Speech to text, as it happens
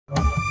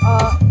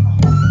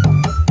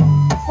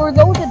For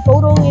those at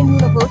Bodolian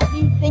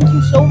University, thank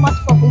you so much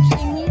for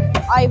hosting me.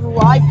 I've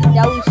arrived in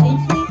Delhi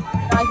safely,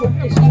 and I hope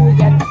to see you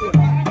again soon.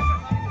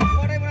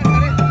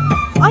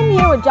 I'm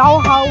here at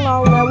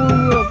Jawaharlal Nehru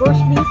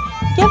University to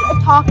give a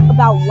talk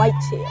about light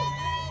sails.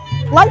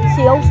 Light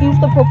sails use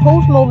the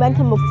proposed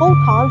momentum of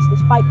photons,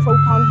 despite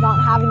photons not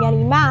having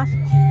any mass,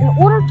 in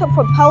order to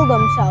propel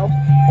themselves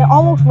at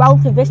almost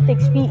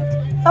relativistic speeds.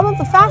 Some of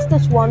the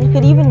fastest ones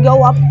could even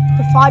go up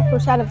to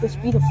 5% of the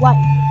speed of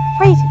light.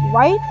 Crazy,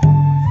 right?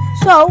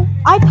 So,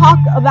 I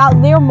talked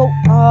about their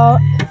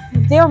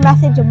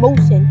methods of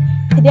motion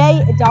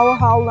today at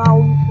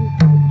Jawaharlal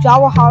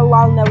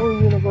Nehru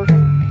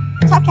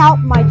University. Check out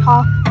my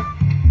talk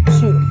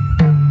soon.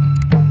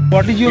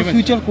 What is your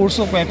future course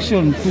of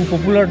action to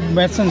popular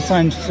maths and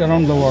science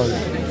around the world?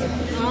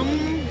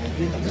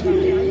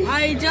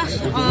 I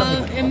just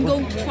am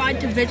going to try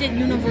to visit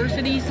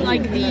universities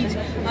like these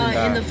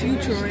in the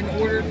future in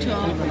order to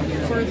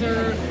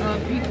further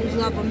people's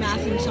love of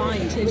math and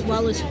science, as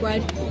well as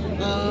spread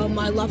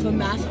my love of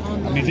math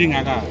online.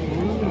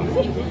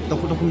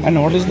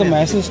 And what is the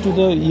message to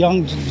the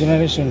young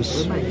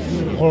generations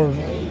for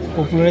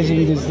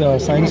popularizing this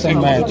science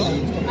and maths?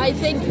 I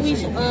think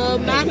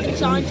math and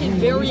science is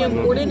very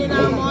important in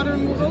our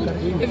modern world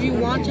if you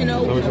want to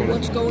know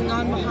what's going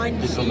on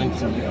behind the scenes.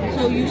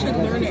 So you should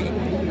learn it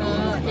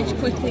as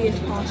quickly as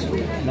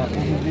possible.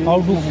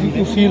 How do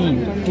you feel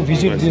to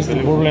visit this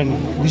Borderland?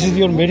 This is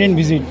your maiden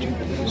visit.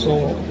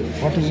 So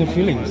what is your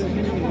feelings?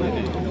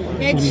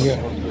 It's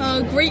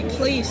a great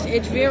place.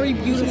 It's very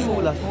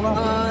beautiful.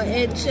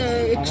 It's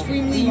an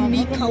extremely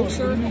unique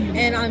culture,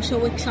 and I'm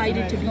so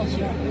excited to be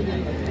here.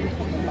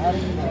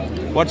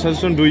 What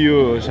suggestion do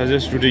you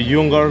suggest to the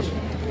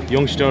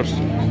youngsters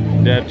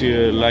that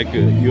like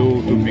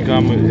you to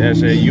become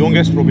as a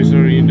youngest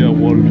professor in the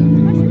world?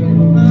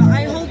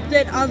 I hope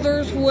that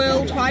others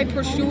will try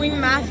pursuing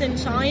math and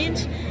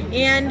science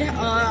and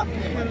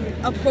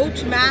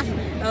approach math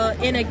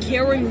in a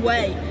caring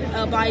way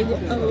by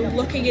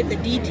looking at the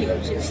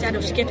details instead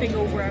of skipping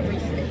over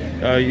everything.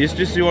 Is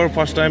this your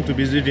first time to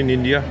visit in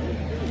India?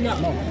 No.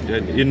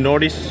 In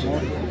Northeast?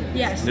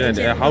 Yes.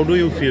 How do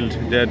you feel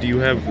that you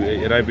have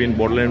arrived in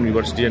Borderland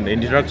University and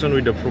interaction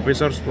with the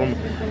professors from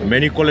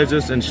many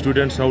colleges and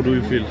students? How do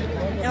you feel?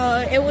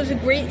 It was a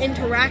great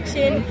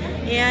interaction,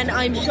 and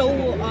I'm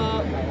so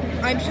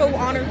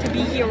honored to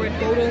be here at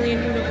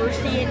Bodolian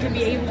University and to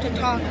be able to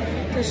talk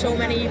to so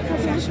many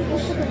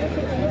professors.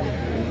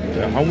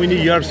 How many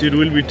years it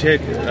will be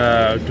take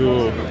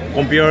to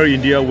compare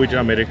India with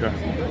America?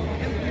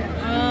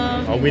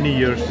 How many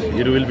years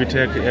it will be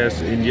take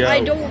as India? I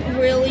don't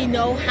really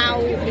know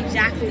how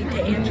exactly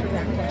to answer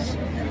that question.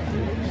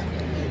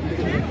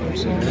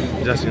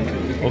 Just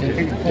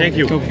okay. Thank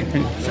you.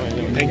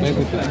 Thank you.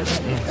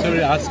 Sir,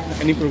 will ask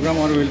any program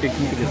or will take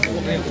me to this?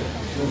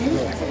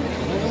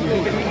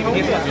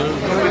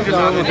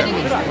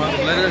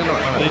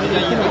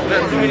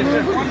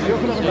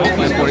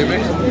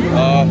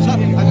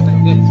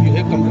 You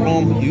have come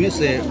from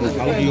USA.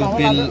 How do you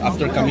feel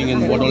after coming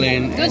in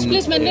Bodoland? Just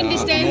please maintain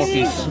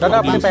distance.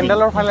 Bodoland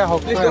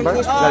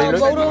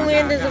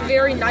is a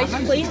very nice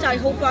place. I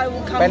hope I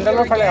will come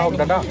here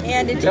again.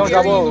 And it's a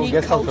very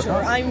unique culture.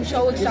 I'm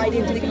so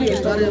excited to be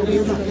at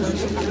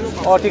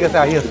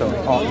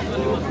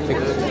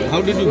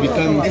How did you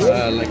become like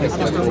a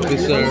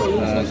professor,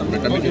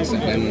 mathematics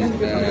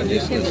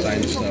and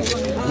science?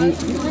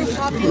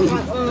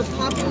 Through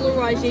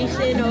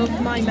popularization of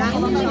my math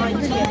and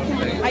science.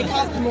 I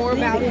talked more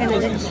about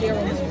it in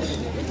serum.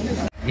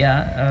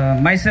 Yeah,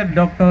 myself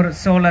Dr.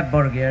 Issac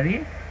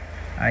Bari.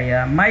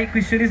 My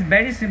question is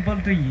very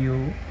simple to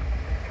you.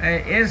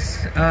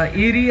 Is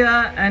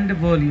area and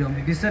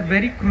volume. These are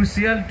very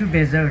crucial to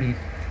measure it.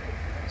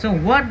 So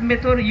what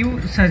method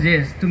you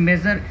suggest to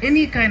measure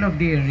any kind of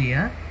the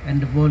area and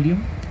the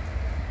volume?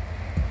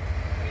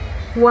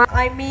 Well,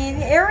 I mean,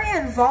 area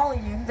and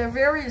volume, they're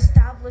very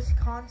established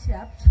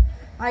concepts.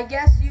 I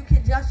guess you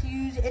can just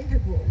use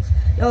integrals.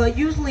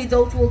 Usually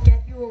those will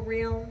get you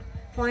around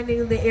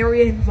finding the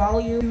area and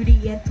volume,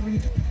 2D and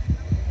 3D.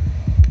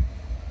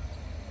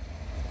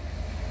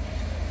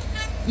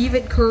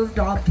 Even curved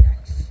objects.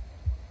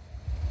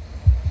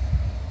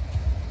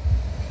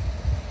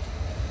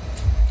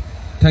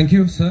 Thank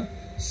you, sir.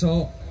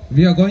 So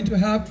we are going to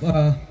have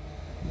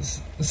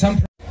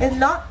some... And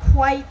not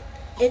quite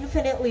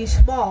infinitely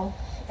small.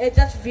 It's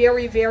just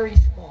very, very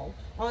small.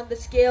 On the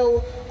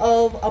scale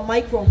of a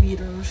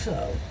micrometer or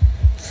so.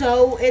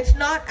 So it's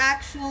not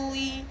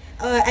actually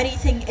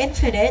anything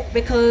infinite,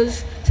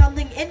 because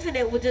something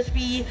infinite would just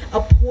be a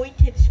point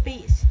in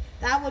space.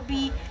 That would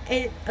be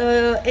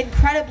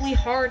incredibly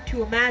hard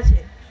to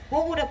imagine.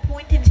 What would a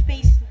point in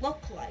space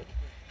look like?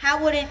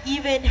 How would it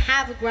even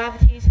have a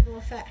gravitational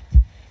effect?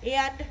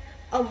 And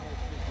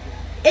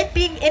it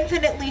being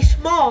infinitely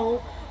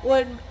small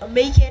would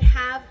make it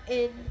have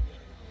an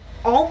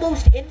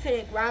almost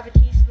infinite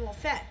gravitational gravitational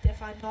effect,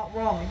 if I'm not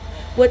wrong,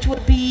 which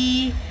would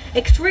be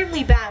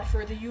extremely bad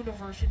for the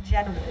universe in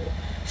general.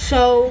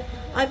 So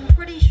I'm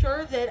pretty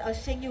sure that a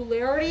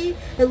singularity,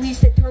 at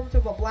least in terms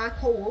of a black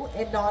hole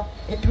and not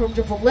in terms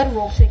of a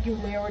literal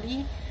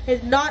singularity,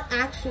 is not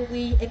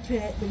actually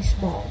infinitely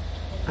small.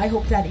 I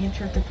hope that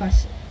answered the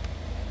question.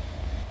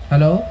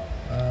 Hello,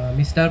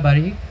 Mr.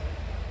 Bari.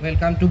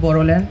 Welcome to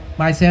Boroland.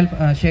 Myself,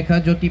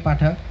 Shekhar Jyoti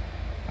Pathak.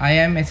 I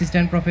am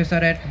assistant professor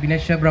at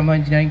Issac Bari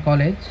Engineering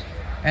College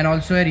and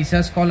also a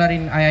research scholar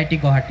in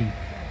IIT Guwahati.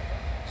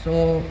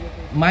 So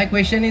my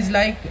question is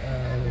like,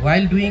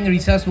 while doing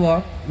research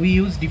work, we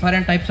use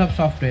different types of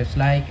softwares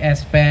like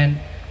SPEN,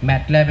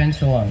 MATLAB and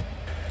so on.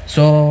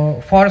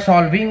 So for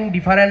solving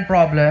different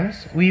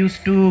problems, we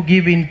used to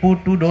give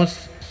input to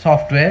those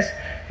softwares,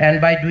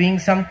 and by doing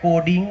some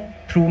coding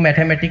through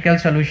mathematical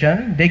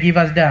solution, they give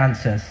us the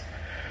answers.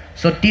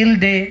 So till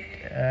date,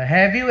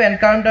 have you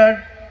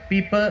encountered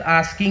people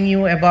asking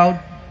you about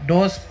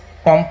those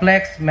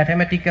complex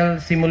mathematical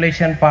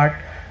simulation part,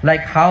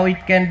 like how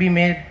it can be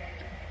made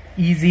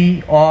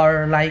easy,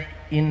 or like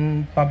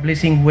in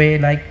publishing way,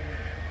 like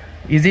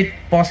is it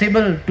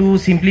possible to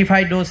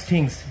simplify those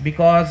things?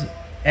 Because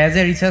as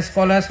a research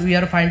scholars, we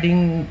are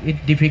finding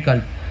it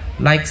difficult.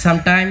 Like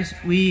sometimes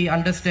we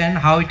understand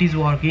how it is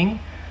working,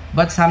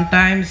 but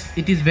sometimes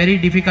it is very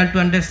difficult to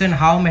understand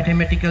how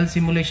mathematical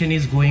simulation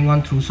is going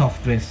on through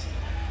softwares.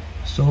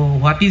 So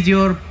what is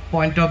your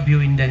point of view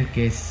in that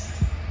case?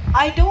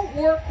 I don't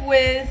work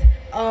with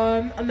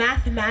a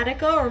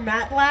Mathematica or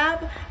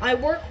MATLAB. I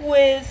work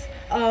with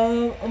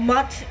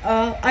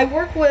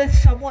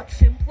somewhat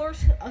simpler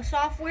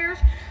softwares.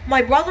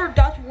 My brother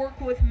does work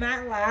with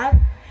MATLAB,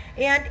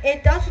 and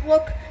it does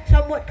look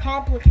somewhat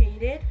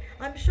complicated.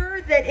 I'm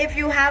sure that if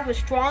you have a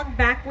strong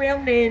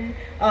background in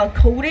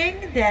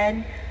coding,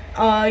 then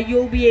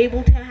you'll be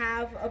able to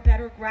have a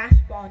better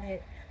grasp on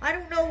it. I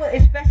don't know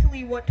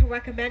especially what to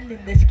recommend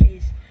in this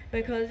case,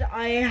 because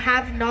I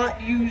have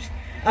not used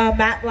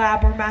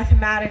MATLAB or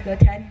Mathematica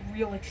to any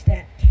real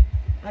extent.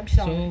 I'm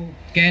sorry. So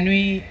can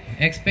we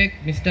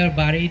expect Mr.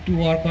 Bari to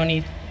work on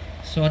it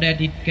so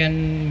that it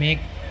can make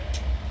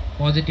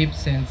positive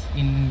sense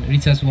in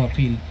research work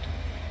field?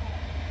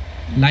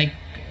 Like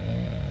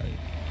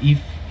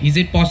is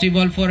it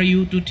possible for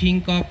you to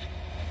think of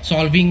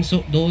solving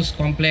those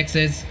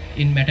complexes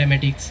in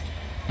mathematics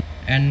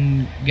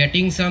and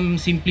getting some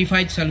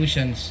simplified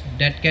solutions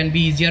that can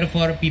be easier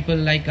for people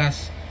like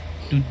us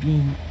to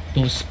do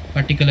those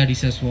particular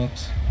research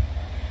works?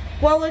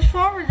 Well, as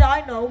far as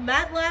I know,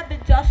 MATLAB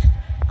is just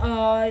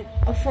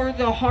for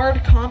the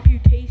hard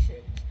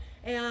computations,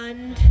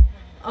 and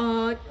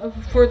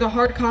for the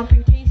hard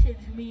computations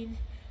means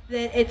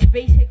that it's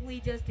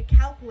basically just a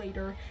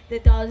calculator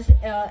that does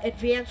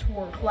advanced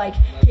work, like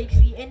takes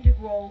the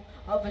integral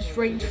of a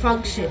strange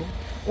function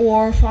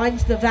or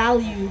finds the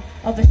value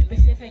of a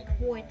specific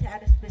point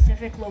at a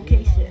specific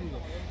location.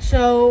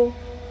 So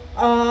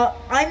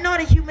I'm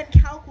not a human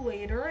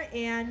calculator,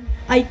 and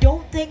I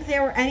don't think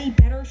there are any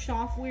better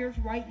softwares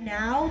right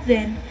now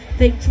than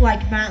things like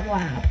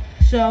MATLAB.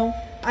 So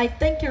I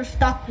think you're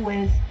stuck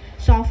with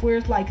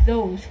softwares like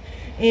those,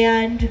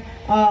 and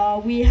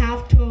we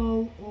have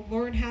to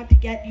learn how to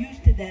get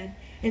used to them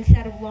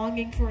instead of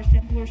longing for a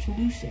simpler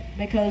solution,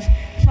 because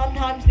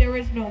sometimes there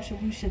is no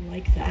solution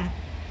like that.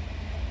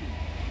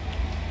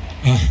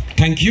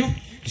 Thank you.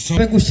 So,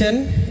 a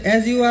question,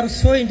 as you are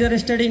so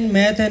interested in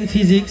math and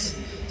physics,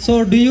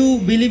 so do you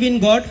believe in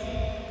God?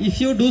 If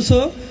you do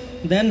so,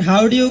 then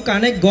how do you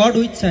connect God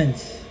with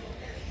science?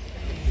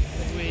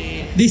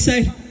 This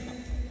side.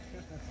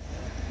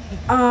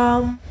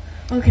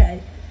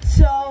 Okay,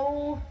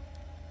 so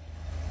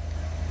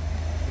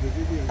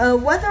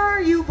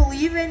whether you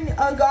believe in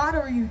a God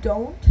or you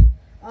don't,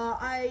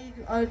 I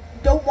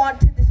don't want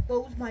to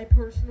disclose my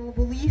personal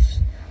beliefs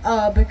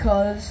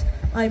because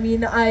I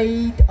mean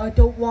I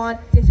don't want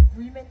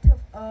disagreement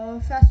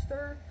to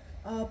fester,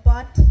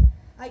 but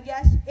I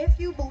guess if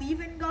you believe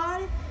in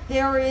God,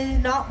 there is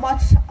not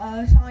much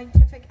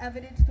scientific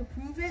evidence to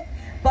prove it,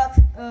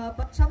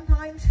 but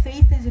sometimes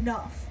faith is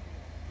enough.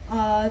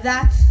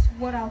 That's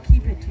what I'll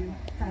keep it to.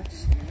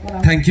 That's what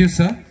I'll thank you,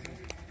 sir.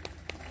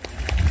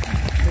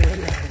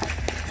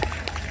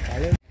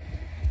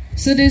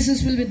 So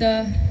this will be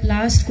the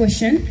last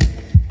question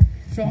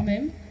from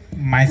him.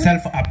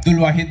 Myself, Abdul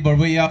Wahid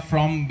Barbuya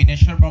from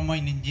Issac Bari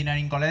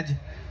Engineering College.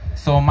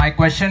 So my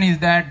question is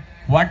that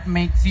what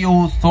makes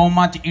you so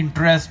much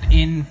interest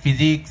in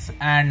physics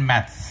and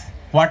maths?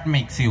 What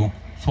makes you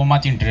so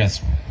much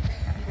interest?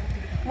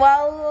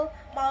 Well,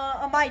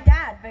 my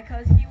dad,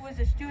 because he was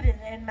a student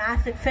in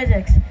math and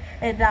physics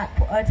at that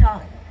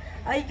time.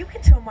 You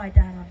can show my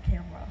dad on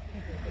camera.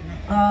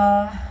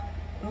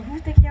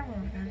 Who's the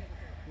cameraman?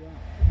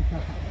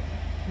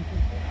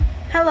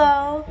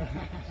 Hello.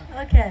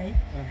 Okay.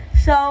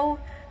 So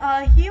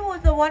he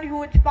was the one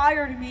who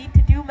inspired me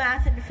to do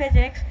math and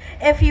physics.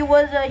 If he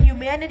was a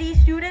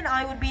humanities student,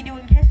 I would be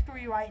doing history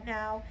chemistry right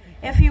now.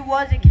 If he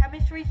was a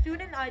chemistry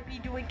student, I'd be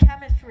doing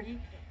chemistry.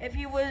 If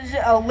he was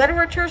a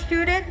literature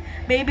student,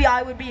 maybe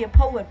I would be a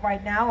poet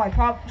right now.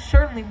 I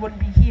certainly wouldn't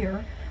be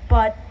here.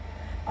 But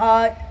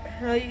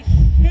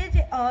his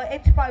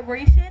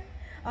inspiration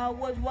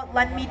was what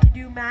led me to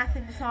do math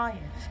and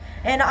science.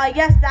 And I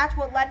guess that's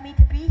what led me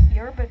to be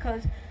here,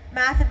 because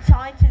math and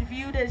science is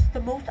viewed as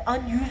the most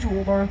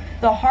unusual or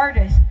the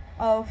hardest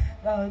of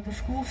the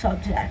school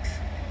subjects.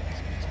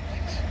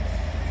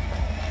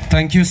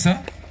 Thank you,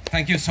 sir.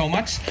 Thank you so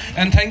much.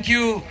 And thank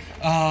you,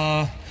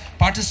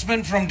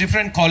 participants from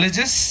different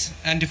colleges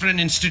and different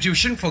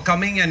institutions for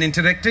coming and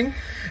interacting.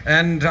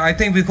 And I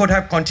think we could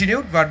have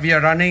continued, but we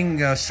are running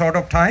short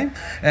of time,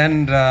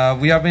 and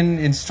we have been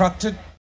instructed